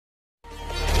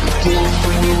ሰላም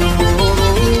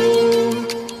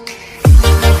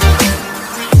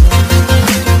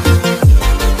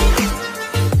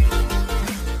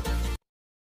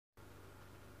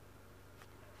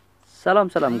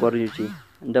ሰላም ጓደኞቼ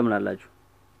እንደምን አላችሁ?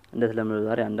 እንደተለመደው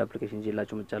ዛሬ አንድ አፕሊኬሽን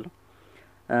ይዤላችሁ መጥቻለሁ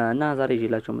እና ዛሬ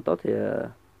ይዤላችሁ መጣሁት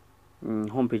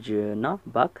ሆም ፔጅ እና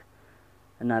ባክ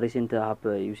እና ሪሰንት አፕ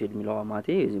ዩሴድ የሚለው ማቴ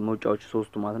መውጫዎች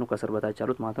ሶስቱ ማለት ነው ከስር በታች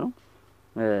ያሉት ማለት ነው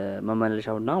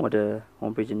መመለሻውና ወደ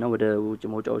ሆም ፔጅ እና ወደ ውጭ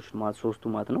መውጫዎች ማለት ሶስቱ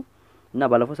ማለት ነው እና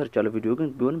ባለፈው ሰርቻለሁ ቪዲዮ ግን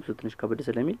ቢሆንም ትንሽ ከበድ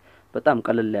ስለሚል በጣም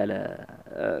ቀለል ያለ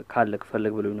ካለ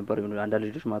ከፈለግ ብለው ነበር አንዳንድ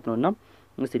ልጆች ማለት ነውና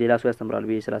እስቲ ሌላ ሰው ያስተምራል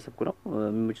ብዬ ስላሰብኩ ነው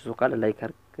የሚመች ሰው ካለ ላይክ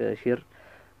ሼር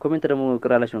ኮሜንት ደግሞ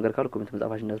ቅር ያላችሁ ነገር ካለ ኮሜንት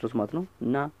መጻፋችሁ እንዳትረሱ ማለት ነው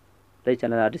እና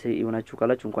ለቻናል አዲስ የሆናችሁ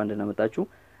ካላችሁ እንኳን ደህና መጣችሁ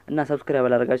እና ሰብስክራይብ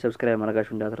አላደረጋችሁ ሰብስክራይብ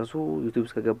ማድረጋችሁ እንዳትረሱ ዩቲዩብ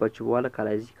እስከገባችሁ በኋላ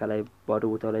ከላይ ባዶ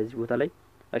ቦታው ላይ እዚህ ቦታ ላይ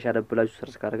አሻደብላችሁ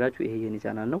ሰርች ካደረጋችሁ ይሄ የኔ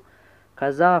ቻናል ነው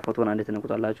ከዛ ፎቶን አንዴ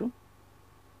ተነኩታላችሁ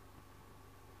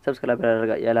ሰብስክራይብ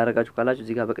ያላደረጋችሁ ካላችሁ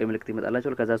እዚህ ጋር በቀይ ምልክት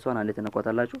ይመጣላችሁ ከዛ እሷን አንዴ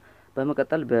ተነኳታላችሁ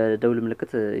በመቀጠል በደውል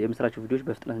ምልክት የምስራችሁ ቪዲዮዎች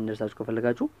በፍጥነት እንዲደርሳችሁ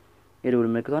ከፈለጋችሁ የደውል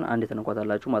ምልክቷን አንዴ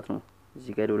ተነኳታላችሁ ማለት ነው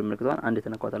እዚህ ጋር የደውል ምልክቷን አንዴ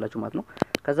ተነኳታላችሁ ማለት ነው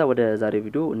ከዛ ወደ ዛሬ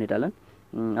ቪዲዮ እንሄዳለን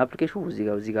አፕሊኬሽኑ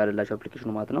እዚህ ጋር ያላችሁ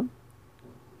አፕሊኬሽኑ ማለት ነው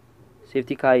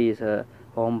ሴፍቲ ካይ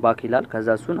ሆም ባክ ይላል ከዛ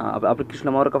እሱን አፕሊኬሽን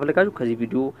ለማውረድ ከፈለጋችሁ ከዚህ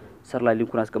ቪዲዮ ስር ላይ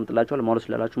ሊንኩን አስቀምጥላችኋል ማውረድ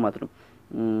ስላላችሁ ማለት ነው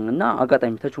እና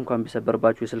አጋጣሚ ተች እንኳን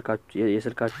ቢሰበርባችሁ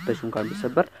የስልካችሁ ተች እንኳን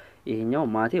ቢሰበር ይሄኛው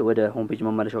ማቴ ወደ ሆም ፔጅ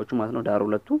መመለሻዎቹ ማለት ነው ዳር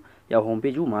ሁለቱ ያው ሆም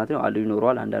ፔጁ ማለት ነው አሉ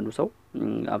ይኖረዋል አንዳንዱ ሰው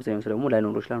አብዛኛው ሰው ደግሞ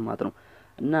ላይኖረው ይችላል ማለት ነው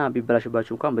እና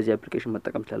ቢበላሽባችሁ እንኳን በዚህ አፕሊኬሽን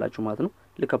መጠቀም ትችላላችሁ ማለት ነው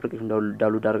ልክ አፕሊኬሽን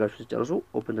ዳውንሎድ አድርጋችሁ ሲጨርሱ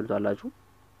ኦፕን ትሉታላችሁ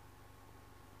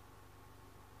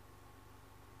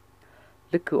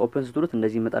ልክ ኦፕን ስትሉት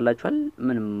እንደዚህ ይመጣላችኋል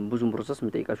ምንም ብዙም ፕሮሰስ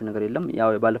የሚጠይቃችሁ ነገር የለም ያው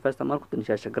ባለፈው ያስተማርኩት ትንሽ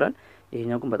ያስቸግራል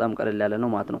ይሄኛው ግን በጣም ቀለል ያለ ነው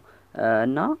ማለት ነው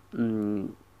እና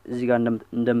እዚህ ጋር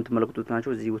እንደምትመለከቱት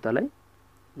ናቸው እዚህ ቦታ ላይ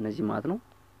እነዚህ ማለት ነው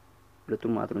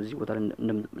ሁለቱም ማለት ነው እዚህ ቦታ ላይ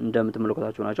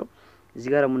እንደምትመለከቷቸው ናቸው እዚህ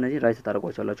ጋር ደግሞ እነዚህ ራይት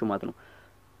ታደርጓቸዋላችሁ ማለት ነው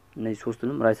እነዚህ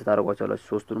ሶስቱንም ራይት ታደርጓቸዋላችሁ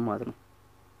ሶስቱንም ማለት ነው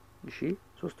እሺ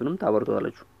ሶስቱንም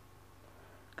ታበርቷላችሁ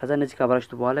ከዛ እነዚህ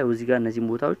ካበራችሁት በኋላ እዚህ ጋር እነዚህ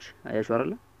ቦታዎች አያችሁ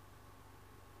አይደል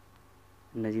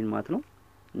እነዚህን ማለት ነው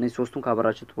እነዚህ ሶስቱን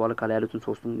ካበራችሁት በኋላ ካለ ያሉትን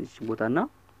ሶስቱን እዚህ ቦታና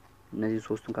እነዚህ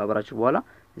ሶስቱን ካበራችሁት በኋላ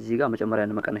እዚህ ጋር መጨመሪያ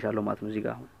መቀነሻ አለው ማለት ነው እዚህ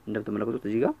ጋር እንደምትመለከቱት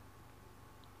እዚህ ጋር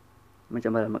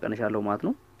መጨመሪያ መቀነሻ አለው ማለት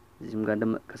ነው እዚህም ጋር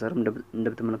ከሰርም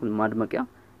እንደምትመለከቱት ማድመቂያ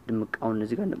ድምቃውን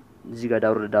እዚህ ጋር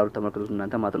ዳሩ ተመልከቱት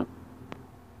እናንተ ማለት ነው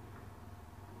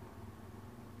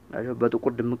አጆ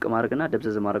በጥቁር ድምቅ ማድረግና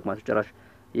ደብዘዝ ማድረግ ማለት ጭራሽ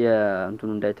የእንቱን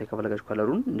እንዳይታይ ከፈለጋችሁ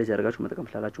ከለሩን እንደዚህ አድርጋችሁ መጠቀም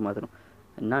ትችላላችሁ ማለት ነው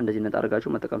እና እንደዚህ ነጣ አድርጋችሁ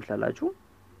መጠቀም ትችላላችሁ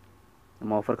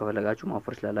ማወፈር ከፈለጋችሁ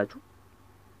ማወፈር ትችላላችሁ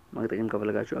ማግጠም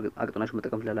ከፈለጋችሁ አግጥናችሁ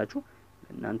መጠቀም ትችላላችሁ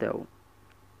እናንተ ያው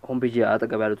ሆም ፔጅ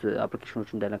አጠገብ ያሉት አፕሊኬሽኖች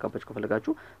እንዳይነካባችሁ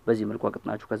ከፈለጋችሁ በዚህ መልኩ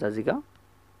አግጥናችሁ ከዛ እዚህ ጋር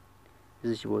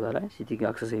እዚህ ቦታ ላይ ሲቲንግ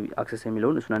አክሰስ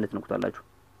የሚለውን እሱን አንዴ ትነኩታላችሁ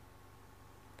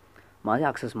ማለት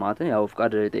አክሰስ ማለት ያው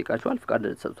ፍቃድ ይጠይቃችኋል ፍቃድ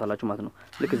ተሰጥቷላችሁ ማለት ነው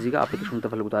ልክ እዚህ ጋር አፕሊኬሽኑን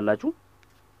ተፈልጉታላችሁ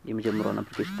የመጀመሪያውን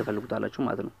አፕሊኬሽን ተፈልጉታላችሁ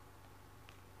ማለት ነው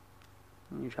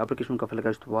እሺ አፕሊኬሽኑን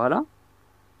ከፈለጋችሁት በኋላ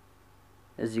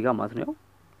እዚህ ጋር ማለት ነው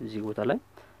እዚህ ቦታ ላይ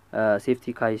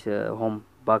ሴፍቲ ካይስ ሆም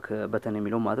ባክ በተን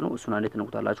የሚለው ማለት ነው እሱን አንዴ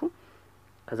ትነኩታላችሁ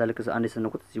ከዛ ልክ አንዴ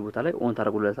ስትነኩት እዚህ ቦታ ላይ ኦን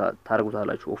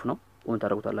ታረጉታላችሁ ኦፍ ነው ኦን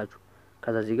ታረጉታላችሁ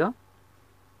ከዛ እዚህ ጋር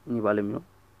እኒ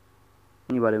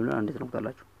ባለሚለው አንዴ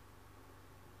ትነኩታላችሁ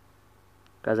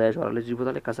ከዛ ያቻላል እዚህ ቦታ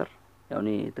ላይ ከሰር ያው እኔ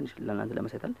ትንሽ ለናንተ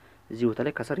ለማሳየታል እዚህ ቦታ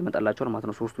ላይ ከሰር ይመጣላችኋል ማለት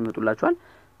ነው ሶስቱ ይመጡላችኋል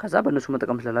ከዛ በእነሱ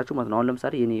መጠቀም ትችላላችሁ ማለት ነው አሁን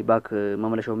ለምሳሌ የኔ ባክ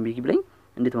መመለሻውን ቢግ ብለኝ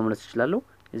እንዴት መመለስ ይችላል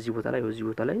እዚህ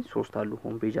ቦታ ላይ ሶስት አሉ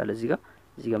ሆም ፔጅ አለ እዚህ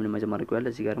ጋር ምን መጀመሪያ ያለ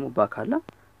እዚህ ጋር ደግሞ ባክ አለ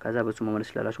ከዛ በሱ መመለስ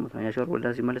ይችላልላችሁ ማለት ነው ያቻው ወልዳ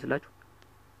ሲመለስላችሁ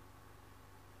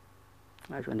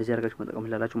አይቶ እንደዚህ አድርጋችሁ መጠቀም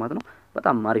ትችላላችሁ ማለት ነው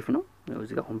በጣም አሪፍ ነው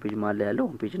እዚህ ጋር ሆም ፔጅ ማለት ያለው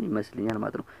ሆም ፔጅን ይመስልኛል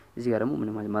ማለት ነው እዚህ ጋር ደግሞ ምን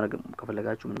ማድረግ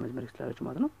ከፈለጋችሁ ምን መጀመሪያ ይችላልላችሁ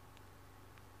ማለት ነው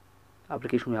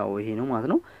አፕሊኬሽኑ ያው ይሄ ነው ማለት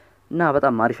ነው እና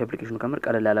በጣም አሪፍ አፕሊኬሽኑ ከምር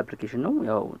ቀለል ያለ አፕሊኬሽን ነው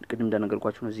ያው ቅድም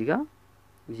እንደነገርኳችሁ ነው እዚህ ጋር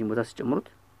እዚህ ቦታ ሲጨምሩት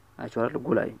አይቻላል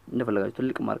ጎላይ እንደፈለጋችሁ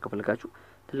ትልቅ ማርክ ከፈለጋችሁ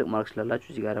ትልቅ ማርክ ስላላችሁ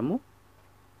እዚህ ጋር ደግሞ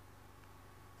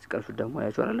ስቀርሱት ደግሞ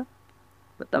አይቻላል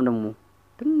በጣም ደግሞ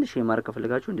ትንሽ የማርክ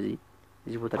ከፈለጋችሁ እንደዚህ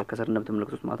እዚህ ቦታ ላይ ከሰር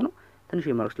እንደምትመለከቱት ማለት ነው ትንሽ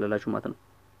የማርክ ስላላችሁ ማለት ነው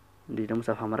እንደዚህ ደግሞ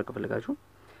ሰፋ ማርክ ከፈለጋችሁ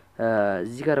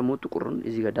እዚህ ጋር ደግሞ ጥቁሩን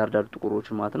እዚህ ጋር ዳር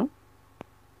ጥቁሮችን ማለት ነው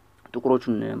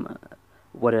ጥቁሮቹን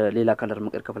ወደ ሌላ ከለር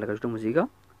መቀየር ከፈለጋችሁ ደግሞ እዚህ ጋር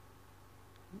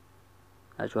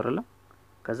አይቻላል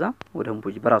ከዛ ወደ ሆም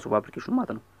ፔጅ በራሱ በአፕሊኬሽኑ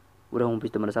ማለት ነው ወደ ሆም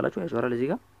ፔጅ ተመለሳላችሁ አይቻላል እዚህ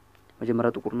ጋር መጀመሪያ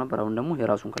ጥቁር ነበር አሁን ደግሞ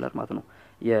የራሱን ከለር ማለት ነው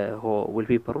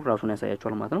የዌልፔፐሩ ራሱን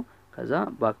ያሳያችኋል ማለት ነው ከዛ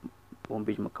ባክ ሆም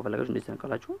ፔጅ ከፈለጋችሁ እንደዚህ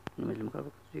ተነካላችሁ እንደዚህ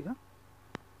መከፈት እዚህ ጋር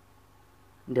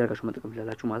እንዲያርጋችሁ መጠቀም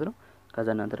ትችላላችሁ ማለት ነው። ከዛ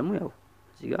እናንተ ደግሞ ያው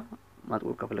እዚህ ጋር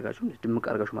ማጥቆር ከፈለጋችሁ ድምቅ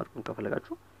አርጋችሁ ማጥቆር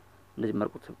ከፈለጋችሁ እንደዚህ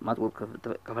ማጥቆር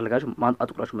ከፈለጋችሁ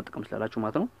አጥቁራችሁ መጠቀም ትችላላችሁ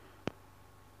ማለት ነው።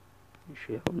 እሺ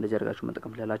ያው እንደዚህ አርጋችሁ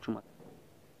መጠቀም ትችላላችሁ ማለት ነው።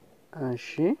 እሺ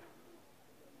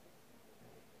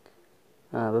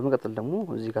በመቀጠል ደግሞ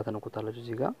እዚህ ጋር ተነኩታላችሁ።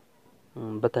 እዚህ ጋር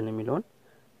በተን የሚለውን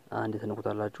አንዴ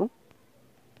ተነኩታላችሁ።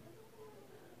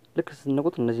 ልክ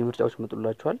ስትነኩት እነዚህ ምርጫዎች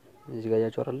ይመጡላችኋል። እዚህ ጋር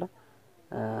ያያችሁ አይደል?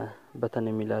 በተን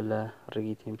የሚል አለ፣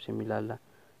 ሪጊት የሚል አለ፣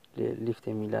 ሊፍት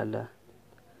የሚል አለ።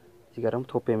 እዚህ ጋር ደግሞ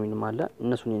ቶፕ የሚልም አለ።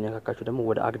 እነሱን እየነካካችሁ ደግሞ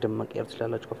ወደ አግድም መቀየር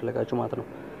ትችላላችሁ ከፈለጋችሁ ማለት ነው።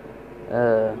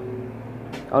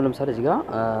 አሁን ለምሳሌ እዚህ ጋር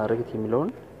ሪጊት የሚለውን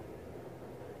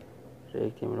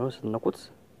ስትነኩት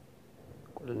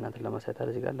ቁልልናት ለማሳየት አለ።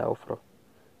 እዚህ ጋር ላውፍሮ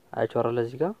አያችሁ አይደል?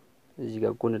 እዚህ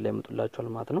ጋር ጎን ላይ ይመጡላችኋል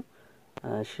ማለት ነው።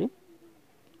 እሺ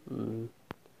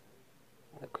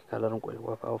ከለሩን ቆይ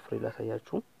አውፍሬ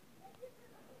ላሳያችሁ።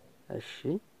 እሺ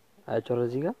አያችሁ አይደል?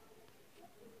 እዚህ ጋር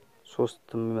 3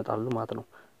 ይመጣሉ ማለት ነው።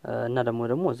 እና ደግሞ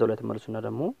እዛው ላይ ተመለሱና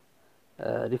ደግሞ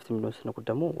ሊፍት የሚለውን ስትነኩት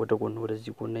ደግሞ ወደ ጎን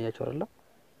ወደዚህ ጎን ያያችሁ አይደል?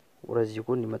 ወደዚህ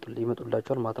ጎን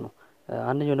ይመጡላችኋል ማለት ነው።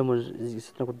 አንደኛው ደግሞ እዚህ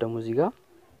ስትነኩት ደግሞ እዚህ ጋር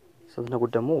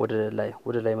ስትነኩት ደግሞ ወደ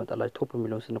ላይ ይመጣላችሁ። ቶፕ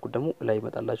የሚለውን ስትነኩት ደግሞ ላይ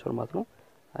ይመጣላችኋል ማለት ነው።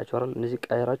 አያችሁ አይደል? እነዚህ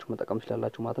ቀያራችሁ መጠቀም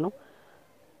ትችላላችሁ ማለት ነው።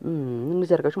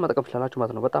 እነዚህ አድርጋችሁ መጠቀም ትችላላችሁ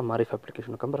ማለት ነው። በጣም አሪፍ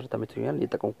አፕሊኬሽን ነው። ከምር ተመችቶኛል፣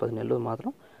 እየተጠቀሙበት ነው ያለው ማለት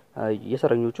ነው።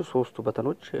 የሰረኞቹ 3ቱ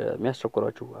በተኖች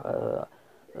የሚያስቸግሯችሁ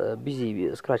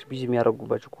ስክራች ቢዚ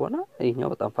የሚያደርጉባችሁ ከሆነ ይሄኛው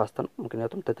በጣም ፋስት ነው።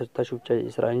 ምክንያቱም ተታሽ ብቻ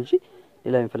ይስራ እንጂ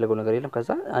ሌላ የሚፈልገው ነገር የለም። ከዛ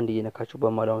አንድ እየነካችሁ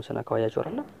በማላውን ሰነካው ያያችሁ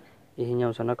አይደል?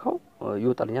 ይሄኛው ሰነካው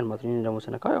ይወጣልኛል ማለት ነው። ይሄን ደግሞ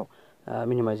ሰነካው ያው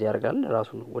ሚኒማይዝ ያደርጋል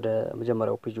ራሱን ወደ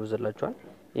መጀመሪያው ፔጅ ይወዘላችኋል።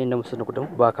 ይሄን ደግሞ ስትነኩት ደግሞ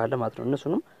ባክ አለ ማለት ነው።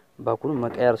 እነሱንም ባኩን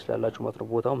መቀየር ስላላችሁ ማለት ነው።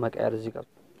 ቦታው መቀየር እዚህ ጋር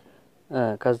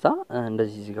ከዛ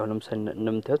እንደዚህ እዚህ ጋር ለምሳሌ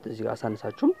እንደምታዩት እዚህ ጋር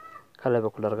አሳንሳችሁም ከላይ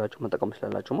በኩል አድርጋችሁ መጠቀም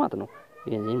ትችላላችሁ ማለት ነው።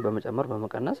 ይሄን በመጨመር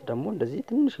በመቀነስ ደግሞ እንደዚህ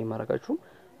ትንሽ ይማረጋችሁ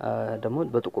ደግሞ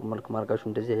በጥቁር መልክ ማርጋችሁ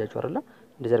እንደዚህ ያያችሁ አይደል?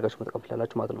 እንደዚህ አድርጋችሁ መጠቀም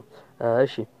ትችላላችሁ ማለት ነው።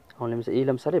 እሺ አሁን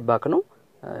ለምሳሌ ባክ ነው።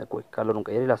 ቆይ ከለሩን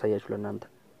ቀይሬ ላሳያችሁ ለእናንተ።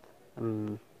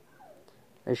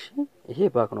 እሺ ይሄ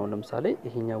ባክ ነው። ለምሳሌ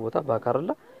ይሄኛው ቦታ ባክ አይደል?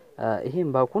 ይሄን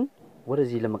ባኩን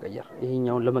ወደዚህ ለመቀየር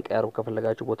ይሄኛውን ለመቀየር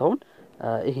ከፈለጋችሁ ቦታውን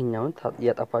ይሄኛውን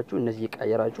ያጣፋችሁ እነዚህ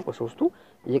ይቀየራችሁ በሶስቱ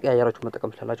ይቀየራችሁ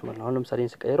መጠቀም ትችላላችሁ ማለት ነው። አሁን ለምሳሌ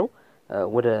ስቀይረው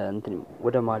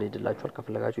ወደ ማል ይድላችኋል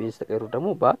ከፈለጋችሁ። ይሄን ስቀይሩ ደግሞ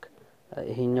ባክ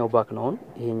ይሄኛው ባክ ነው።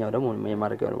 ይሄኛው ደግሞ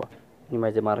የማድረግ ነው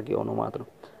ሚኒማይዝ ማድረጊያው ነው ማለት ነው።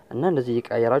 እና እንደዚህ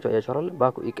ይቀየራችሁ አያችሁ አይደል?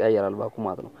 ባኩ ይቀየራል ባኩ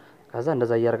ማለት ነው። ከዛ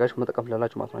እንደዛ እያደረጋችሁ መጠቀም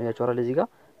ትችላላችሁ ማለት ነው። አያችሁ አይደል? እዚህ ጋር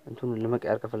እንትኑን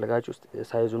ለመቀየር ከፈለጋችሁ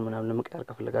ሳይዙን ምናምን ለመቀየር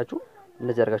ከፈለጋችሁ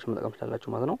እንደዚህ አድርጋችሁ መጠቀም ትችላላችሁ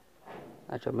ማለት ነው።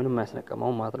 አቻ ምንም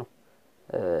አያስነቀመው ማለት ነው።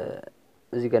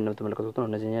 እዚህ ጋር እንደምትመለከቱት ነው።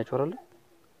 እነዚህ ያያችሁ አይደል?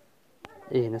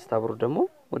 ይሄን ስታብሩ ደግሞ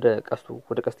ወደ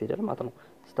ቀስት ይሄዳል ማለት ነው።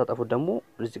 ስታጠፉት ደግሞ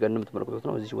እዚህ ጋር እንደምትመለከቱት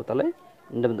ነው። እዚህ ቦታ ላይ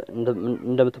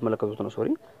እንደምትመለከቱት ነው። ሶሪ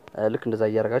ልክ እንደዛ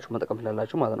እያደረጋችሁ መጠቀም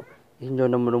ትችላላችሁ ማለት ነው። ይሄኛው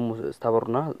ደግሞ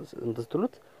ስታብሩና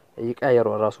እንትስትሉት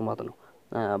ይቀያየራል ራሱ ማለት ነው።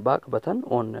 ባክ በተን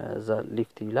ኦን ዘ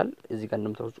ሊፍት ይላል እዚህ ጋር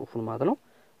እንደምታዩት ጽሁፉን ማለት ነው።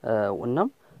 እናም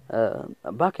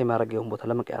ባክ የማረጋውን ቦታ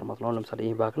ለመቀየር ማለት ነው። ለምሳሌ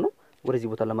ይሄ ባክ ነው። ወደዚህ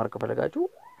ቦታ ለማድረግ ከፈለጋችሁ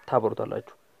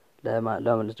ታበሩታላችሁ።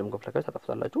 ለማመለስ ደግሞ ከፈለጋችሁ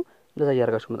ታጠፉታላችሁ። እንደዛ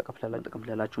እያደረጋችሁ መጠቀም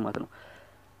ትችላላችሁ ማለት ነው።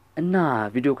 እና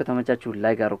ቪዲዮ ከተመቻችሁ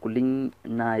ላይክ አድርጉልኝ።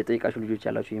 እና የጠይቃችሁ ልጆች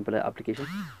ያላችሁ ይሄን አፕሊኬሽን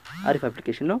አሪፍ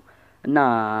አፕሊኬሽን ነው። እና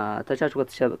ተቻችሁ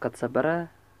ከተሰበረ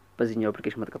በዚህኛው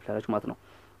አፕሊኬሽን መጠቀም ትችላላችሁ ማለት ነው።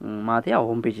 ማለት ያው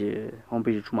ሆም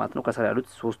ፔጆቹ ማለት ነው ከሰራ ያሉት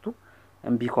 3ቱ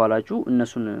እምቢ ካላችሁ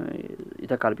እነሱን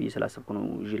ይተካል ብዬ ስላሰብኩ ነው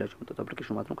ይዤላችሁ መጥቶ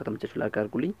አፕሊኬሽን ማለት ነው። ከተመቻችሁ ላይክ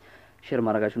አድርጉልኝ፣ ሼር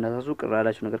ማድረጋችሁ እንዳትረሱ። ቅር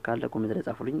ያላችሁ ነገር ካለ ኮሜንት ላይ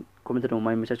ጻፉልኝ። ኮሜንት ደግሞ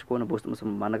የማይመቻችሁ ከሆነ በውስጥ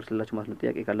መስመር ማናገር ትችላላችሁ ማለት ነው።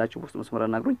 ጥያቄ ካላችሁ በውስጥ መስመር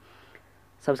አናግሩኝ።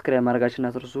 ሰብስክራይብ ማድረጋችሁ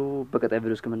እንዳትረሱ። በቀጣይ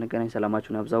ቪዲዮ እስከምንገናኝ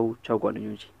ሰላማችሁን አብዛው። ቻው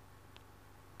ጓደኞቼ።